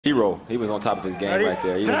Hero. He was on top of his game right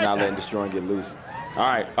there. He was not letting Destroying get loose. All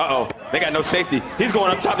right. Uh-oh. They got no safety. He's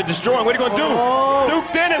going up top of Destroying. What are you going to do? Oh.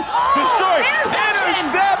 Duke Dennis. Destroying.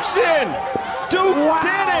 Interception. Duke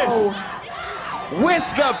Dennis with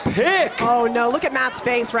the pick. Oh, no. Look at Matt's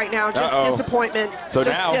face right now. Just disappointment. So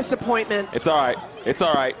just now, disappointment. It's all right. It's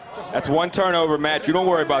all right. That's one turnover, Matt. You don't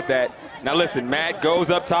worry about that. Now, listen, Matt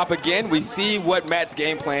goes up top again. We see what Matt's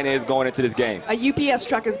game plan is going into this game. A UPS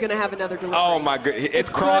truck is going to have another delivery. Oh, my goodness.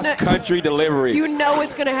 It's cross-country delivery. You know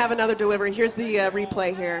it's going to have another delivery. Here's the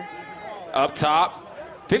replay here. Up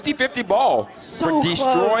top, 50-50 ball so for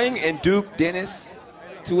Destroying close. and Duke Dennis,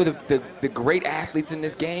 two of the great athletes in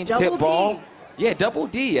this game. Double Tip ball. D. Yeah, double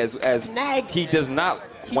D as Snag. he does not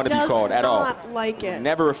want to be called at all. He does not like it.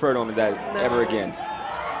 Never refer to him as that ever again.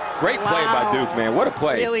 Great play by Wow. Duke, man. What a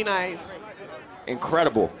play. Really nice.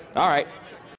 Incredible. All right.